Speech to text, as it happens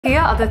Here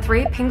are the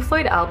 3 Pink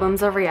Floyd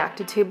albums I've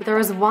reacted to, but there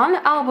is one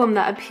album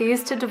that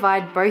appears to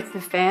divide both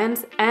the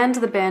fans and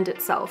the band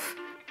itself: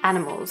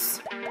 Animals.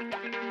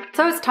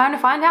 So it's time to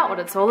find out what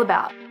it's all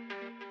about.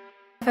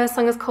 The first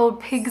song is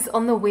called Pigs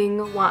on the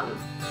Wing 1.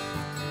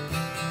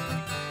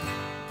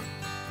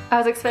 I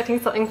was expecting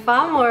something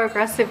far more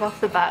aggressive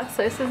off the bat,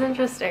 so this is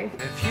interesting.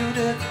 If you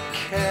didn't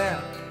care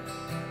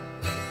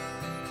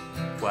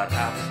what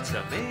happened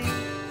to me,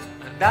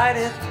 and I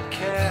didn't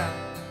care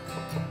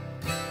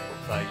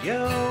for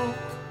you,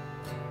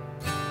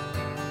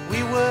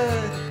 we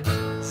would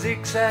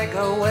zigzag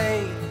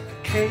away,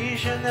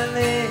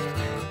 occasionally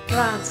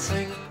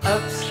glancing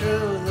up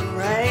through the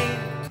rain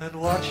and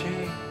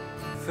watching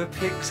for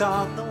pigs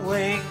on the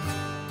wing.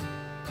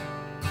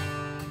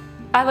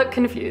 I look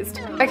confused.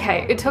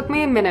 Okay, it took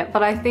me a minute,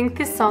 but I think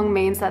this song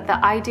means that the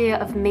idea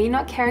of me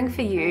not caring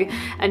for you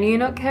and you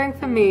not caring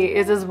for me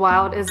is as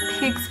wild as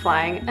pigs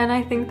flying, and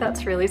I think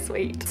that's really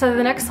sweet. So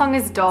the next song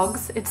is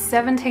Dogs. It's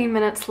 17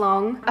 minutes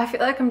long. I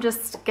feel like I'm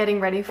just getting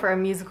ready for a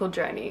musical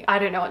journey. I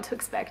don't know what to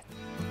expect.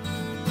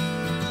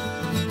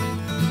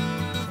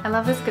 I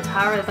love this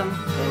guitar rhythm.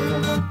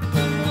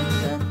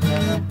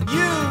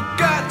 You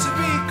got to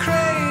be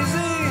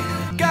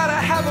crazy, gotta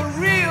have a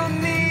real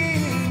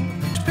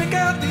need to pick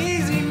out the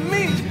easy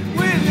meat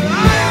with your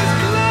eyes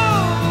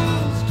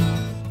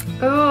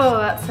closed. Oh,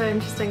 that's so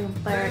interesting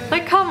lyric.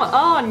 Like, come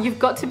on, you've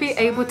got to be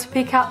able to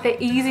pick out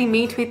the easy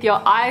meat with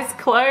your eyes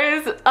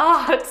closed.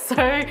 Oh, it's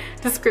so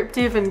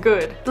descriptive and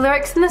good. The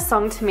lyrics in the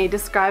song to me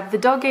describe the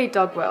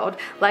dog-eat-dog world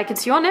like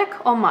it's your neck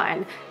or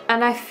mine,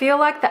 and I feel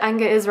like the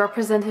anger is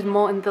represented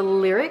more in the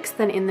lyrics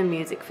than in the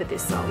music for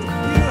this song. You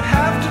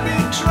have to be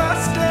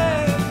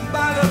trusted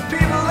by the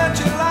people that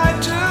you lie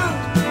to.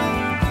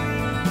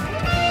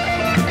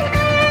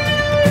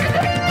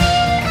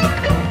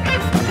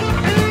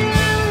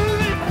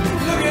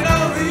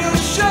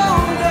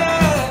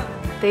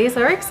 These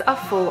lyrics are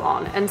full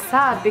on and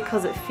sad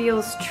because it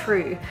feels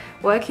true.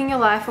 Working your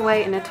life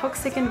away in a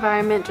toxic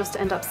environment just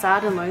to end up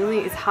sad and lonely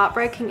is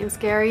heartbreaking and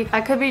scary.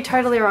 I could be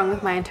totally wrong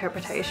with my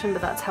interpretation,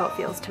 but that's how it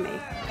feels to me.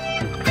 I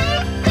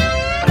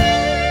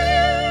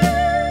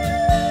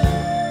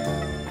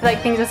feel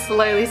like things are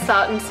slowly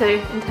starting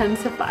to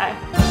intensify.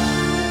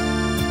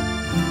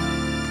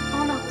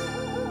 Oh no.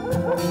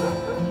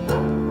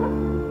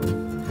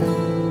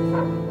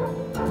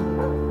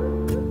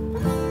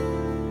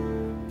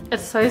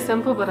 It's so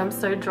simple, but I'm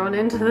so drawn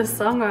into this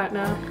song right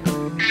now.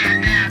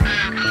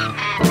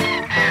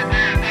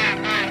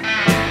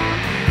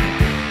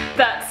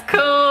 That's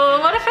cool!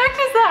 What effect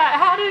is that?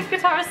 How did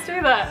guitarists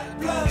do that?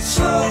 Blood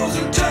slows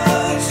and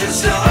turns to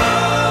stone.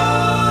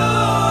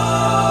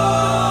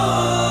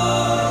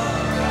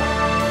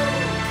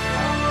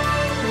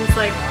 It's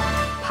like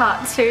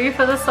part 2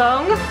 for the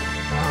song.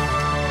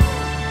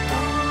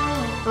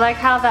 I like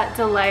how that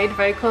delayed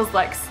vocal's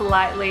like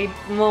slightly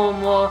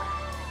more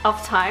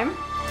off time.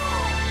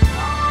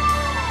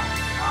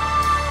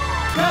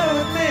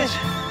 Gotta admit,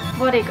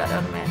 What do you gotta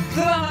admit?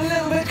 that I'm a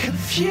little bit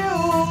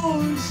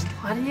confused.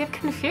 What are you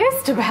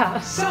confused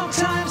about?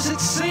 Sometimes it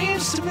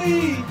seems to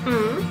me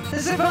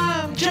as if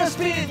I'm just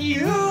being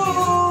used.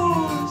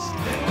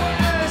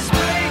 It's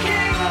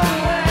breaking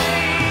away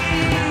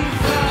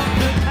from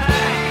the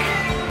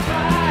pack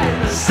by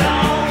the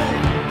song.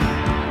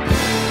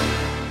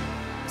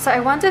 So I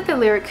wonder if the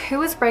lyric "who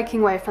was breaking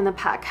away from the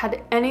pack"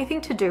 had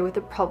anything to do with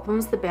the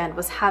problems the band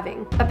was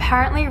having.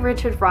 Apparently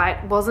Richard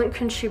Wright wasn't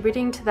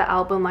contributing to the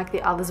album like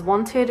the others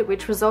wanted,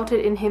 which resulted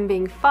in him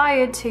being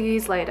fired 2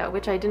 years later,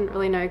 which I didn't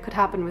really know could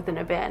happen within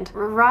a band.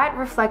 Wright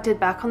reflected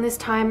back on this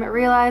time,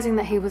 realizing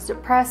that he was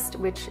depressed,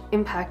 which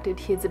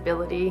impacted his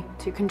ability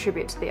to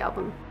contribute to the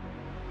album.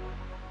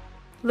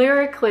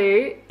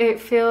 Lyrically, it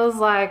feels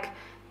like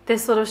they're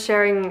sort of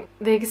sharing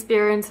the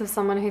experience of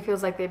someone who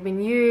feels like they've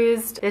been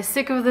used. They're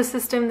sick of the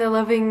system they're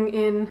living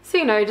in. So,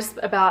 you know, just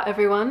about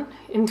everyone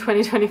in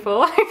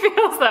 2024 who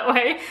feels that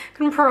way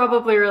can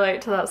probably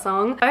relate to that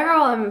song.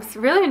 Overall, I'm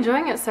really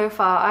enjoying it so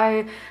far.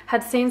 I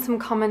had seen some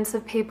comments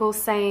of people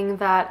saying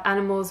that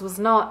Animals was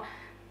not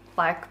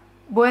like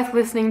worth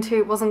listening to,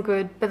 it wasn't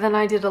good, but then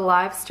I did a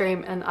live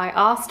stream and I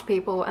asked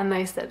people and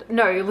they said,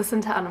 no,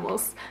 listen to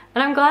Animals.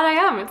 And I'm glad I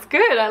am, it's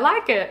good, I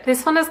like it.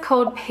 This one is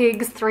called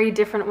Pigs, 3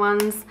 different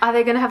ones. Are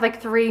they gonna have like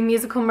 3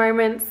 musical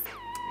moments?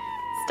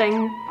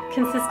 Staying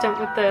consistent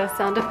with the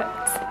sound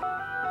effects.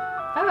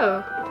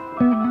 Oh.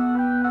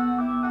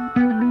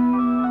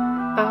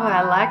 Oh,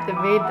 I like the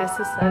mood this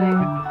is setting.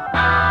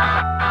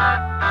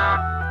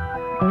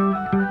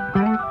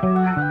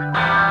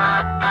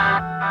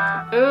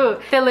 Ooh,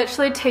 they're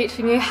literally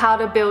teaching you how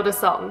to build a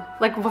song,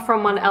 like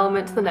from one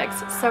element to the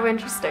next. It's so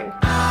interesting.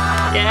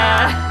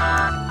 Yeah.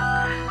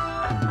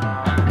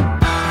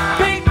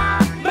 Pink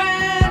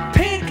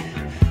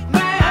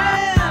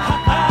man,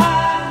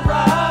 hot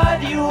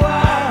rod you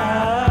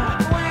are.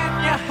 When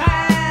your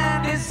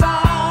hand is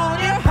on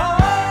your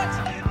heart,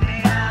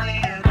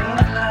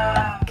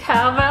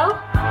 Cowbell.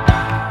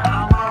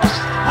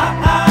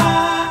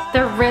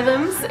 The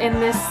rhythms in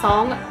this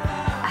song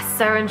are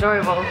so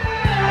enjoyable.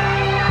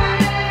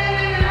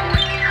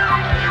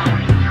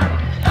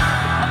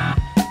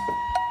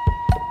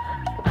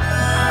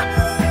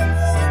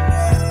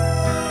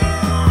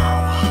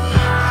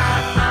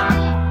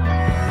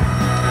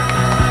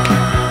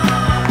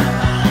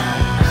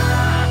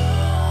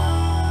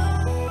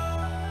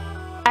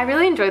 I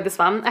really enjoyed this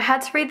one. I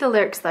had to read the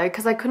lyrics though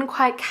because I couldn't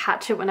quite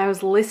catch it when I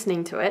was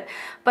listening to it,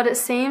 but it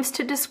seems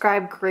to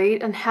describe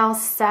greed and how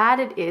sad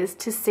it is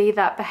to see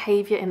that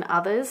behavior in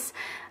others.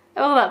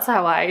 Well, that's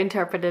how I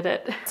interpreted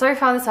it. So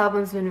far this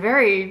album's been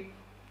very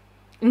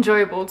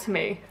enjoyable to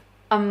me.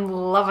 I'm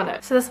loving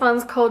it. So this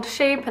one's called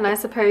Sheep, and I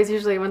suppose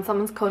usually when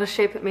someone's called a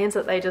sheep it means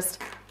that they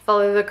just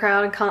follow the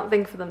crowd and can't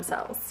think for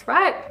themselves,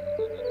 right?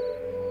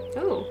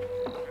 Ooh.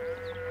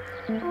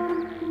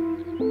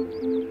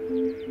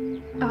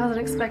 I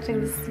wasn't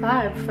expecting this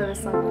vibe for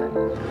this song, but...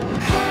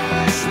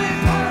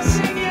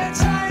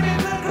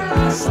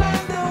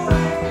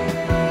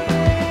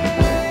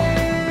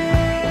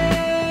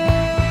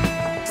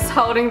 Just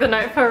holding the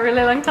note for a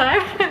really long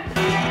time.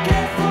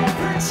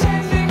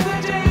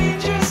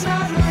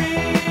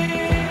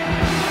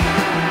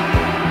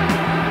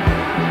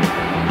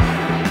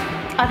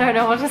 I don't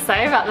know what to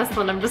say about this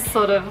one, I'm just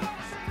sort of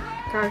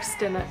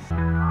grossed in it.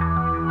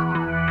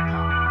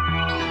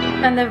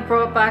 And they've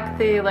brought back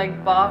the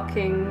like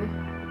barking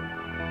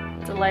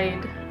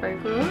delayed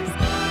vocals.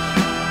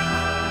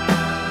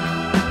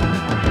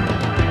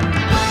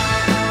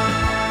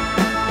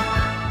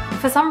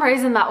 For some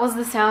reason that was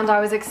the sound I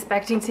was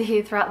expecting to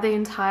hear throughout the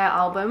entire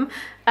album,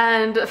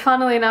 and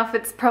funnily enough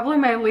it's probably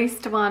my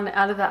least one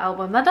out of the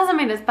album. That doesn't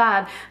mean it's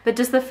bad, but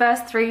just the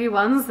first 3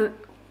 ones that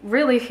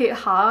really hit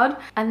hard.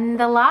 And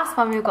the last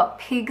one we've got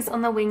Pigs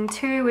on the Wing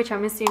 2, which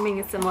I'm assuming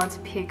is similar to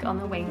Pig on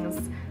the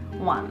Wings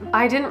 1.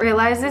 I didn't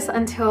realize this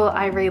until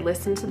I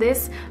re-listened to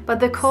this, but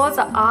the chords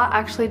are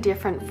actually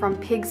different from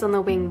Pigs on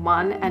the Wing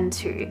 1 and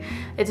 2.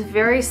 It's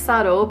very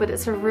subtle, but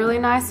it's a really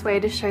nice way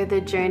to show the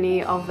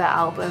journey of the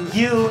album.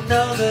 You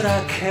know that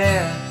I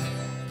care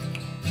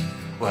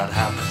what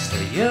happens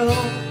to you.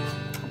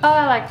 Oh,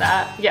 I like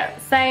that. Yeah,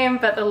 same,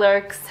 but the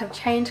lyrics have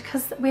changed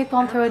because we've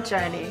gone through a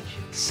journey.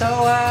 So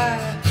I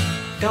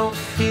don't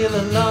feel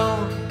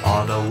alone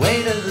on the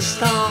way to the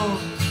stone.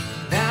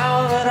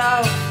 Now that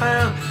I've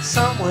found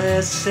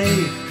somewhere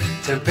safe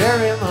to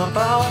bury my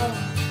bone.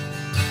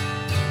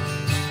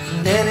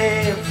 And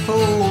any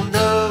fool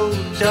knows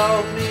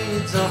dog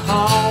needs a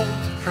home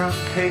from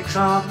Pigs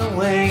on the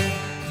Wing.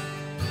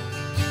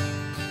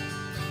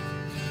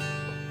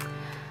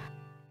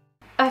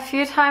 A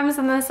few times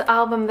in this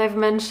album they've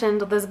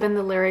mentioned, there's been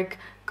the lyric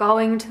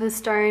going to the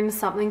stone,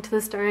 something to the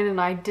stone, and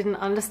I didn't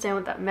understand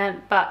what that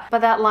meant, but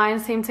that line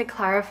seemed to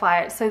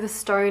clarify it. So the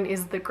stone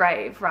is the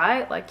grave,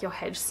 right? Like your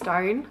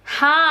headstone.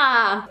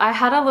 Ha! I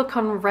had a look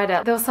on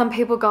Reddit. There were some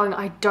people going,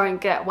 I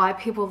don't get why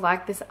people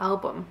like this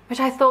album,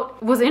 which I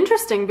thought was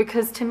interesting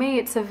because to me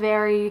it's a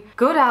very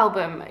good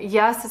album.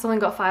 Yes, it's only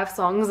got 5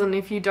 songs, and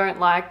if you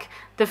don't like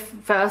the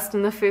first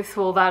and the fifth,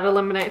 well, that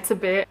eliminates a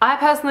bit. I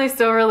personally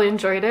still really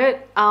enjoyed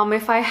it.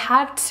 If I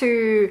had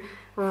to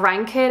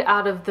rank it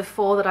out of the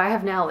 4 that I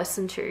have now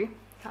listened to,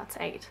 that's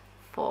 8.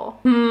 4.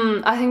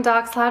 I think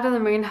Dark Side of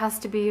the Moon has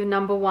to be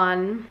number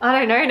 1. I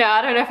don't know now.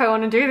 I don't know if I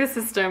want to do the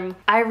system.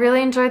 I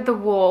really enjoyed The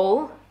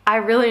Wall. I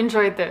really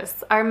enjoyed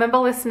this. I remember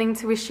listening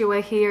to Wish You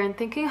Were Here and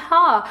thinking,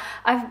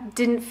 I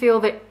didn't feel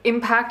the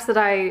impact that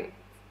I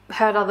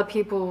heard other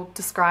people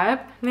describe.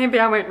 Maybe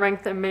I won't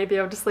rank them. Maybe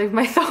I'll just leave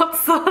my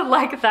thoughts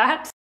like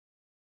that.